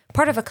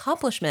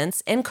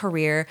accomplishments and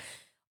career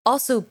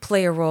also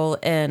play a role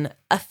in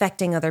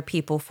affecting other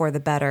people for the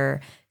better,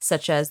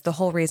 such as the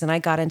whole reason I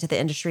got into the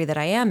industry that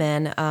I am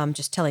in,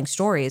 just telling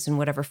stories in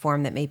whatever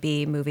form that may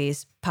be,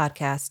 movies,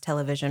 podcasts,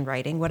 television,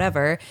 writing,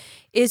 whatever,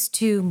 is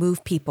to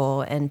move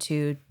people and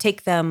to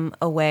take them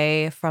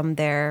away from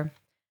their,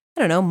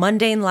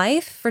 mundane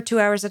life for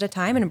 2 hours at a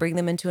time and bring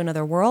them into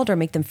another world or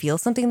make them feel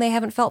something they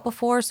haven't felt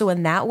before. So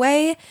in that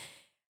way,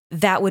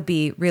 that would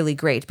be really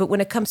great. But when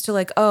it comes to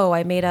like,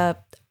 I made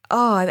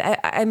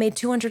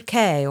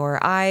 200K or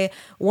I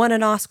won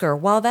an Oscar,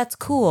 while that's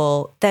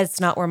cool, that's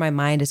not where my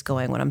mind is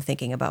going when I'm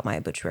thinking about my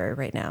obituary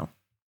right now.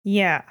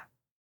 Yeah.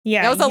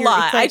 Yeah, That was a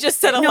lot. I just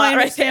said a no, lot I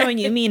right understand there. what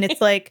you mean.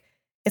 It's like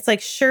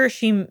sure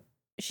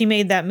she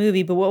made that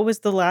movie, but what was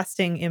the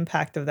lasting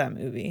impact of that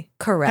movie?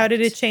 How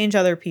did it Correct. change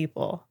other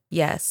people?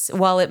 Yes.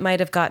 While it might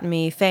have gotten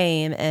me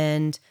fame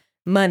and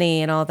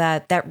money and all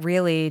that, that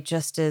really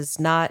just is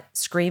not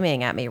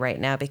screaming at me right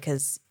now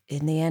because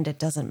in the end, it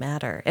doesn't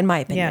matter, in my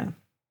Yeah. opinion.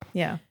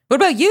 Yeah. What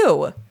about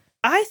you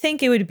I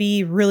think it would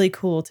be really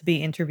cool to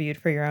be interviewed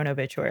for your own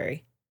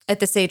obituary. at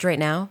this age right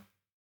now?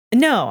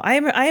 No, I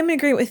am in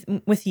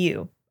agreement with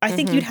you. I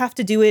think you'd Mm-hmm. have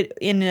to do it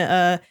in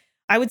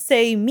I would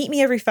say meet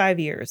me every 5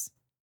 years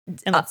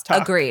and let's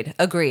talk. Agreed.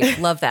 Agreed.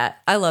 Love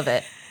that. I love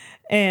it.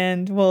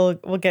 And we'll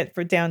get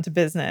down to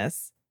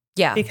business.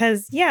 Yeah.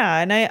 Because yeah,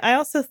 and I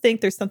also think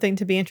there's something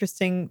to be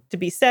interesting to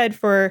be said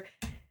for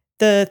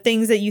the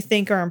things that you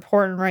think are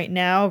important right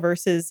now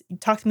versus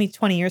talk to me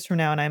 20 years from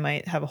now and I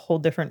might have a whole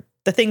different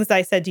the things that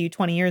I said to you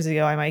 20 years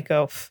ago, I might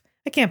go,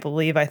 I can't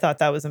believe I thought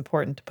that was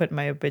important to put in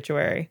my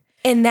obituary.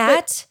 And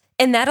But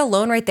that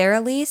alone right there,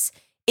 Elise,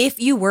 if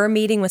you were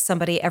meeting with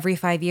somebody every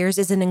 5 years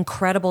is an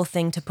incredible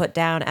thing to put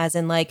down as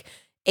in like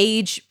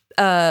age,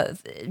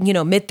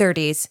 mid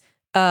 30s.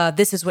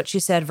 This is what she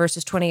said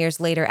versus 20 years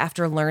later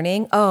after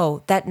learning,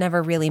 oh, that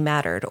never really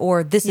mattered.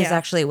 Or this is yeah,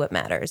 actually what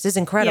matters is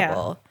yeah,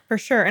 incredible. for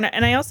sure. And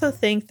I also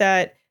think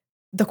that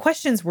the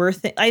questions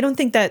I don't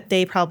think that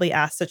they probably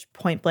ask such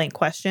point blank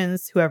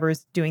questions,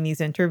 whoever's doing these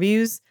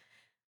interviews.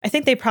 I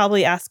think they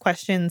probably ask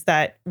questions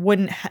that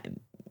wouldn't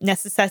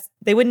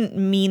they wouldn't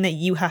mean that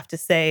you have to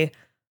say,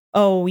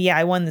 "Oh, yeah,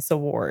 I won this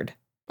award."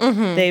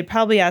 Mm-hmm. They'd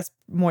probably ask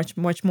much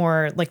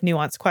more like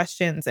nuanced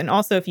questions. And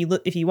also, if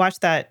you watch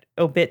that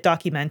Obit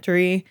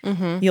documentary,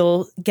 Mm-hmm.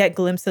 you'll get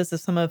glimpses of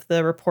some of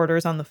the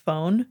reporters on the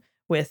phone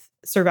with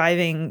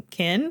surviving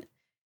kin,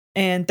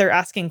 and they're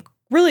asking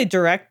really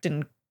direct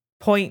and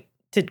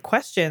pointed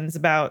questions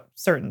about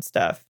certain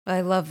stuff.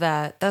 I love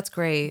that. That's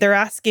great. They're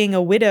asking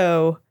a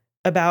widow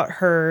about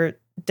her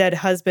dead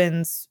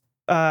husband's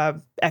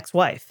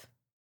ex-wife,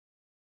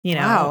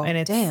 Wow.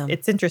 and Damn.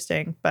 it's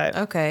interesting, but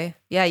Okay.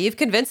 Yeah, you've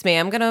convinced me.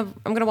 I'm gonna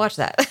watch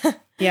that.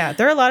 yeah,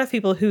 there are a lot of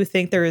people who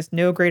think there is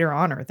no greater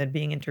honor than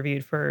being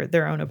interviewed for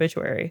their own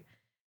obituary.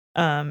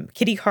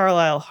 Kitty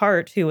Carlisle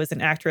Hart, who was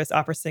an actress,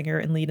 opera singer,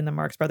 and lead in the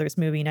Marx Brothers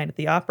movie Night at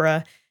the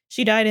Opera,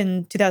 she died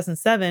in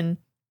 2007,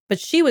 but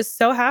she was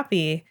so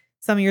happy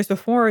some years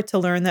before to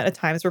learn that a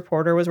Times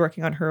reporter was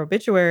working on her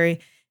obituary.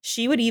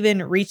 She would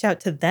even reach out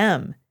to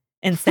them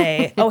and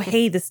say, "Oh,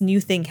 hey, this new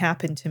thing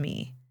happened to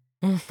me.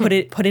 Put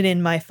it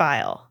in my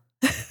file."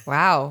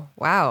 Wow.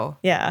 Wow.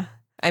 Yeah.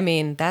 I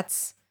mean,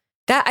 that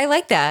I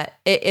like that.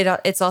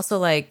 It's also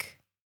like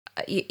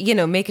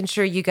making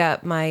sure you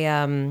got my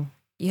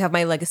you have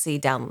my legacy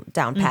down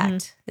Mhm.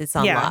 packed. It's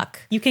on Yeah. lock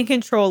You can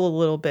control a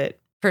little bit.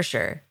 for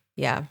sure.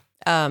 Yeah.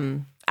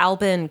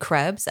 Albin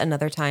Krebs,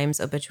 another Times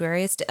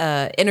obituarist,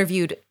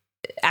 interviewed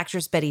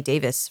actress Betty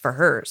Davis for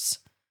hers.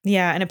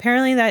 Yeah, and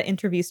apparently that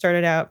interview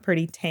started out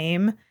pretty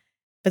tame,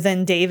 but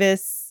then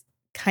Davis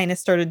kind of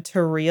started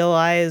to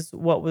realize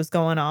what was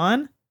going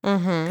on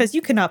Mm-hmm. because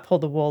you cannot pull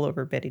the wool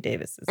over Betty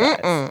Davis's eyes.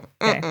 Mm-mm,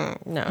 Okay.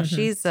 mm-mm. No,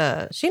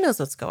 Mhm. she knows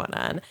what's going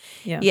on.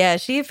 Yeah. Yeah,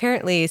 she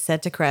apparently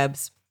said to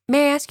Krebs,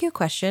 "May I ask you a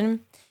question?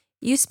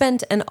 You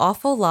spent an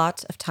awful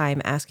lot of time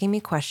asking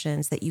me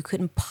questions that you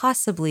couldn't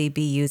possibly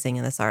be using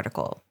in this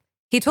article."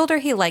 He told her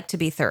he liked to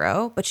be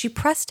thorough, but she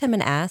pressed him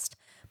and asked,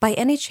 "By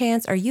any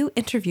chance, are you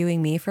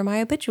interviewing me for my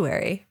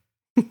obituary?"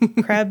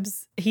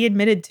 Krebs, he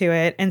admitted to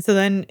it. And so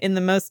then in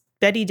the most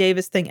Betty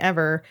Davis thing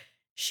ever,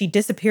 she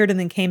disappeared and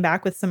then came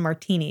back with some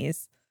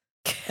martinis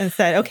and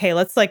said, "Okay,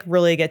 let's like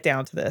really get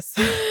down to this."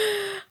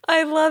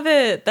 I love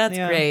it. That's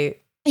Yeah.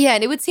 great. Yeah,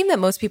 and it would seem that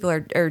most people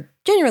are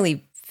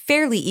generally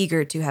fairly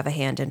eager to have a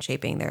hand in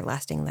shaping their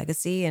lasting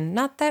legacy and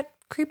not that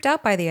creeped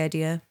out by the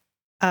idea.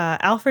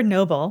 Alfred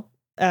Noble,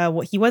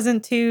 he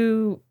wasn't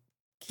too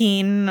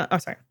keen. Oh,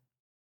 sorry.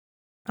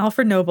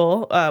 Alfred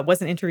Noble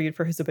wasn't interviewed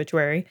for his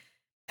obituary.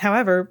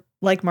 However,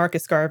 like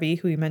Marcus Garvey,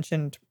 who we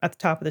mentioned at the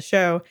top of the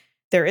show,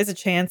 there is a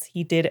chance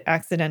he did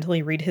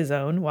accidentally read his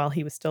own while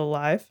he was still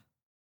alive.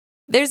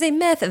 There's a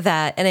myth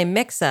that, in a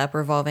mix up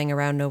revolving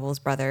around Noble's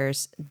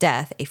brother's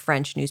death, a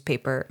French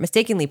newspaper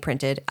mistakenly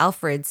printed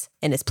Alfred's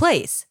in his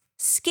place,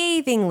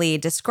 scathingly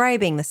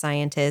describing the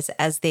scientist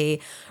as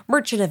the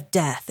merchant of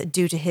death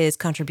due to his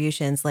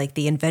contributions like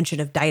the invention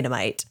of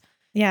dynamite.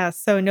 Yeah,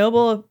 so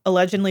Noble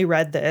allegedly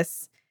read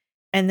this,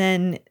 and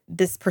then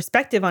this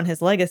perspective on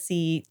his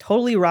legacy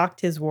totally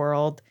rocked his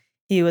world.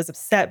 He was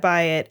upset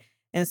by it.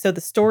 And so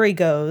the story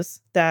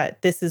goes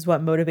that this is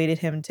what motivated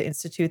him to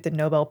institute the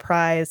Nobel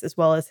Prize as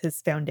well as his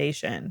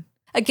foundation.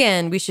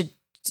 Again, we should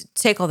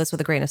take all this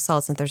with a grain of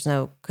salt since there's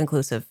no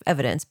conclusive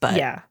evidence, but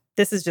Yeah,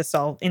 this is just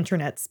all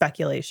internet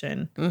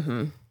speculation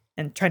mm-hmm.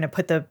 and trying to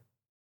put the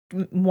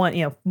one,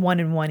 1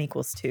 and 1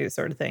 equals 2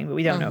 sort of thing, but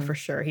we don't know Mm-hmm. for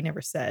sure. He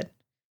never said.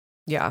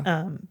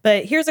 Yeah.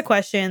 But here's a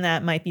question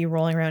that might be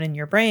rolling around in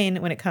your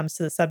brain when it comes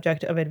to the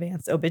subject of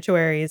advanced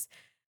obituaries,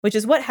 which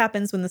is what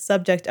happens when the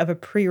subject of a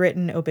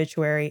pre-written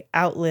obituary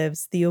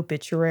outlives the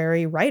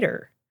obituary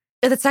writer?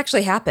 That's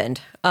actually happened.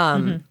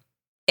 Mhm.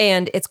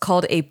 And it's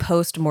called a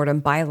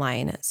post-mortem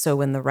byline. So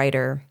when the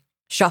writer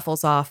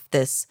shuffles off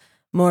this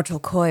mortal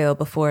coil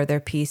before their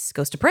piece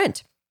goes to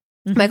print.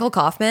 Michael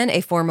Kaufman,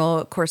 a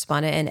former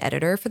correspondent and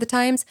editor for The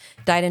Times,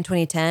 died in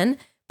 2010,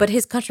 but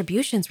his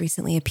contributions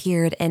recently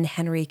appeared in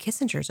Henry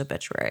Kissinger's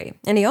obituary.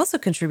 And he also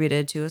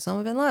contributed to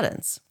Osama bin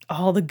Laden's.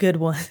 All the good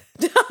ones.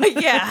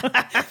 Yeah.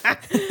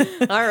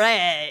 All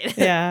right.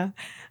 Yeah.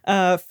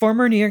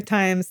 Former New York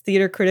Times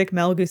theater critic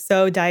Mel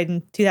Gusseau died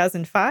in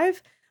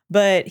 2005,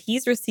 but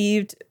he's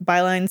received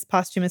bylines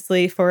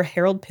posthumously for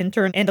Harold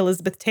Pinter and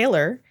Elizabeth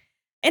Taylor.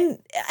 And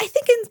I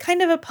think in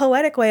kind of a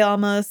poetic way,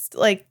 almost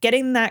like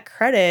getting that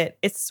credit,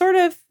 it's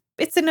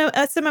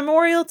a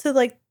memorial to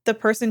like the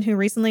person who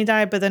recently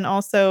died, but then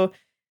also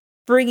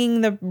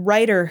bringing the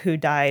writer who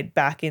died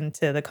back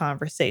into the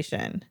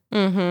conversation.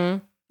 Mm-hmm.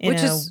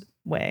 Which is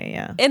way,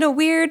 yeah. In a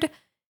weird,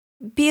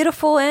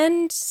 beautiful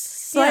and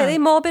slightly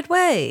morbid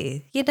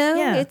way. You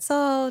know, it's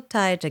all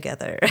tied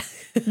together.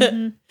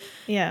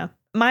 Yeah.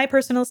 My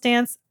personal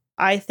stance,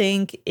 I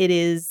think it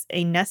is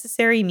a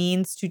necessary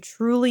means to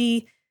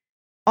truly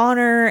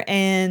honor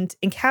and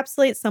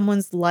encapsulate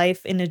someone's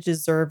life in a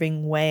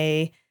deserving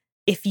way.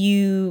 If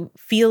you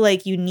feel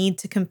like you need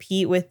to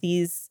compete with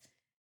these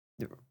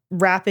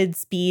rapid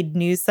speed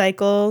news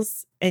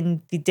cycles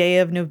and the day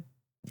of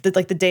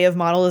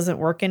model doesn't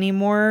work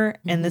anymore,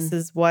 and this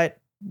is what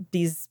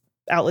these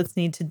outlets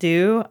need to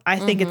do, I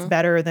think it's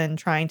better than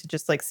trying to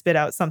just like spit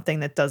out something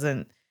that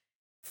doesn't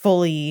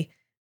fully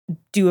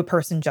do a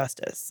person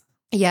justice.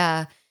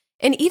 Yeah.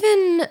 And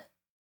even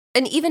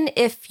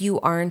if you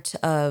aren't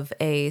of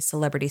a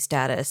celebrity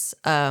status,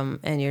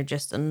 and you're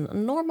just a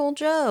normal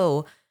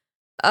Joe,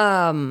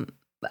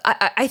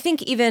 I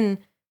think even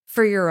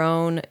for your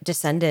own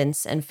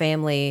descendants and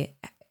family,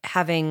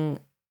 having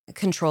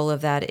control of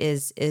that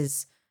is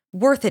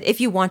worth it if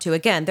you want to.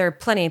 Again, there are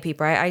plenty of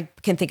people. I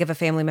can think of a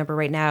family member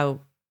right now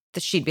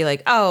that she'd be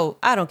like, "Oh,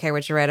 I don't care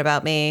what you write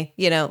about me,"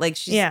 you know, like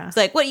she's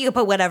like, "What, you can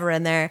put whatever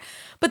in there."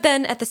 But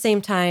then at the same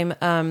time,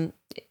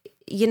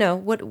 you know,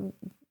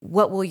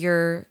 what will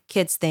your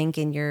kids think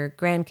and your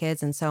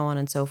grandkids and so on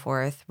and so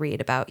forth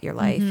read about your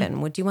life,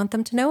 and what do you want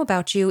them to know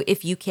about you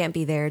if you can't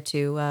be there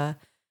to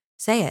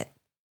say it?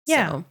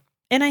 Yeah. So.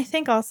 And I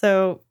think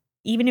also,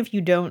 even if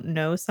you don't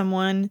know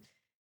someone,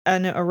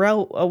 a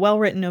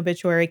well-written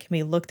obituary can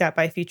be looked at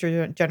by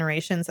future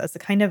generations as a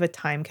kind of a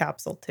time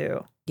capsule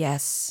too.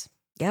 Yes.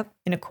 Yep.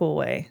 In a cool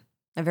way.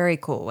 A very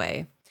cool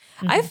way.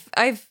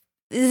 I've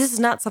this is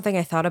not something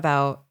I thought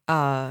about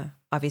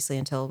obviously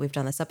until we've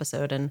done this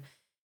episode, and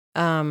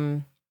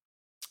I'm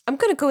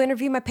gonna go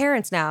interview my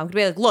parents now. I'm gonna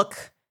be like,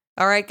 "Look,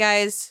 all right,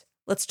 guys,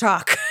 let's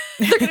talk."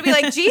 They're gonna be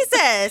like,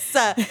 "Jesus,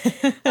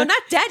 I'm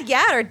not dead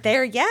yet or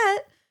there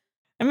yet."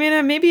 I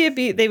mean,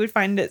 maybe they would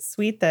find it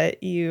sweet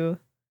that you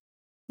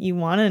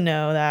want to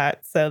know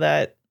that, so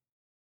that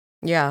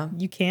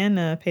you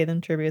can pay them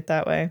tribute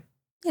that way.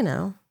 You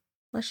know,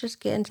 let's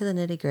just get into the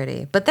nitty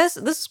gritty. But this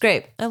is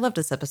great. I love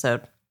this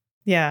episode.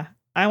 Yeah,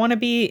 I want to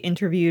be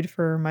interviewed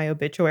for my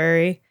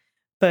obituary,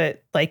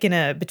 but like in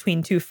a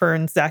Between Two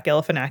Ferns, Zach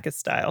Galifianakis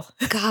style.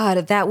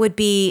 God,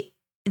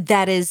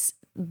 that is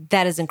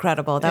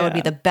incredible. That would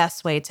be the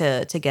best way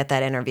to get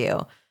that interview.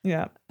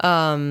 Yeah.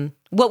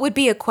 What would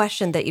be a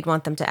question that you'd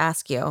want them to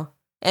ask you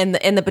in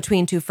the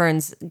Between Two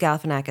Ferns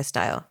Galifianakis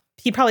style?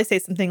 He'd probably say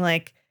something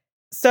like,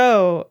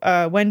 "So,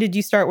 when did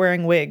you start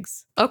wearing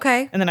wigs?"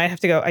 Okay. And then I'd have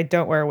to go, "I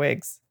don't wear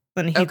wigs."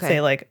 Then he'd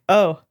say like,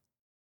 "Oh,"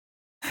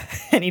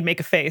 and he'd make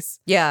a face.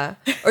 Yeah.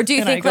 Or do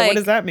you think what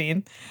does that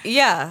mean?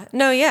 Yeah.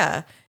 No.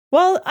 Yeah.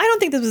 Well, I don't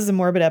think this was a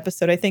morbid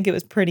episode. I think it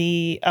was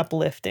pretty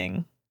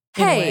uplifting.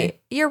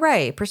 Hey, you're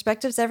right.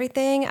 Perspective's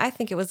everything. I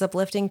think it was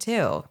uplifting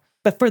too.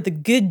 But for the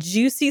good,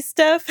 juicy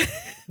stuff,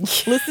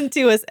 listen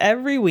to us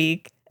every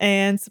week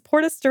and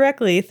support us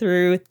directly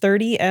through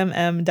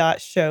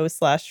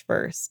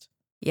 30mm.show/first.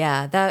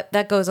 Yeah,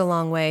 that goes a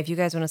long way. If you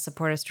guys want to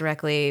support us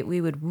directly, we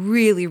would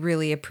really,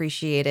 really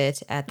appreciate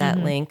it at that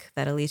link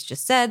that Elise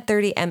just said,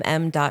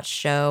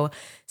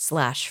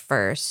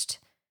 30mm.show/first.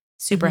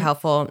 Super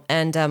helpful.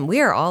 And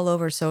we are all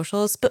over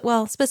socials, but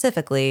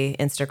specifically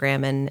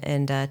Instagram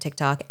and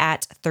TikTok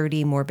at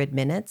 30 Morbid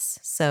Minutes.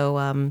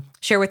 So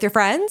share with your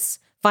friends.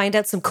 Find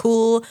out some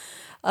cool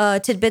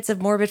tidbits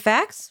of morbid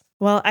facts.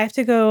 Well, I have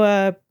to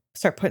go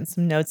start putting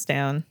some notes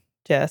down,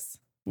 Jess.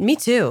 Me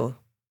too.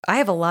 I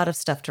have a lot of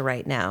stuff to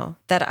write now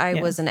that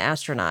I was an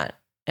astronaut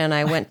and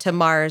I went to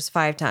Mars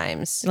 5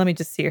 times. Let me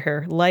just see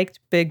her.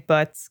 Liked big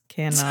butts,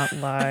 cannot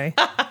lie.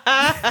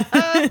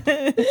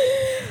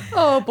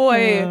 Oh,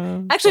 boy.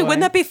 Actually,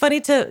 wouldn't that be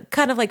funny to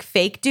kind of like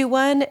fake do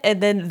one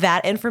and then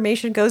that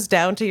information goes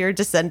down to your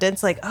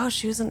descendants? Like, oh,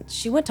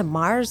 she went to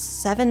Mars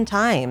 7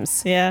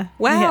 times. Yeah.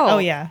 Wow. Yeah. Oh,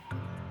 yeah.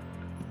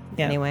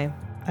 Anyway.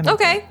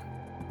 Okay.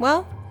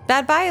 Well,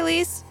 bye,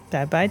 Elise.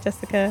 Bye,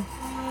 Jessica.